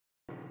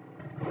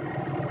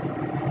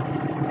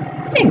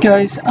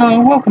Guys,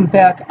 welcome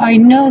back. I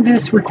know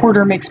this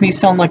recorder makes me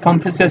sound like I'm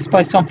possessed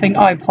by something.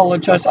 I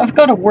apologize. I've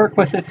got to work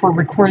with it for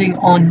recording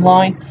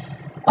online.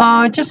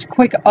 Just a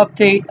quick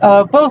update.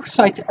 Both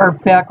sites are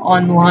back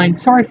online.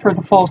 Sorry for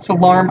the false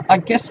alarm. I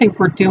guess they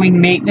were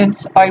doing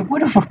maintenance. I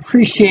would have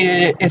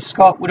appreciated it if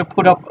Scott would have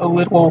put up a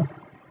little,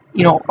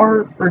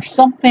 art or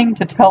something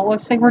to tell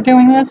us they were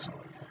doing this.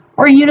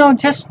 Or,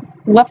 just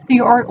left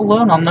the art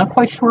alone. I'm not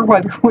quite sure why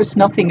there was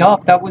nothing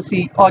up. That was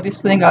the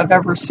oddest thing I've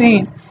ever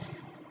seen.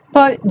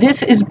 But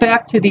this is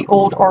back to the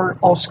old art.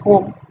 I'll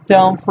scroll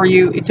down for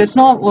you. It does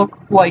not look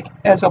like,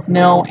 as of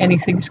now,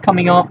 anything's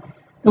coming up.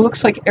 It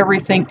looks like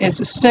everything is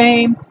the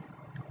same.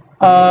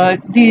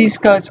 These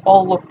guys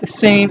all look the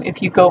same.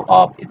 If you go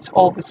up, it's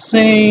all the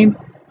same.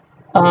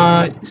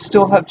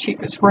 Still have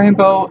Chica's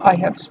Rainbow. I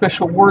have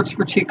special words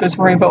for Chica's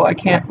Rainbow I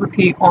can't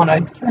repeat on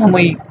a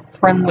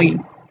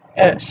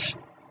family-friendly-ish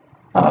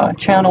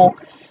channel.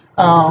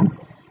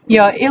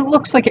 Yeah, it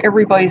looks like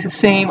everybody's the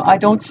same. I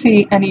don't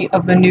see any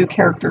of the new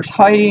characters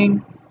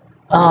hiding.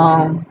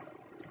 But,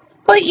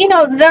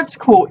 that's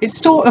cool. It's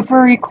still a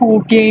very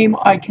cool game.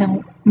 I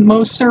can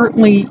most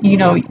certainly,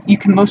 you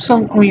can most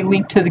certainly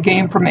link to the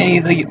game from any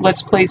of the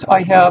Let's Plays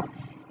I have.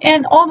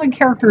 And all the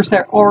characters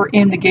that are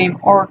in the game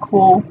are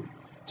cool.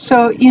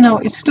 So,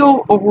 it's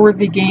still a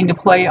worthy game to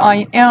play.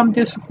 I am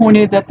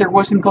disappointed that there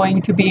wasn't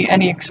going to be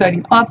any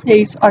exciting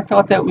updates. I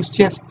thought that was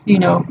just,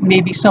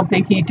 maybe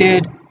something he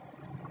did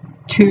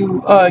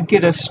to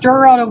get a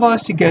stir out of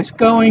us, to get us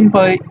going,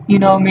 but,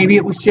 maybe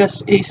it was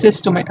just a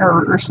system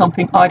error or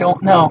something, I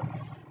don't know.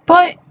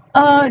 But,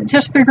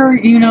 just figure,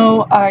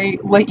 I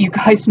let you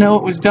guys know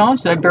it was down,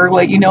 so I better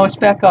let you know it's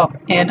back up.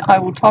 And I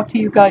will talk to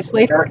you guys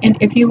later, and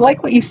if you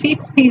like what you see,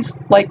 please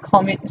like,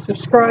 comment, and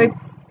subscribe.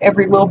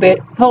 Every little bit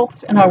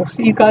helps, and I will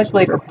see you guys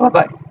later.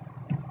 Bye-bye.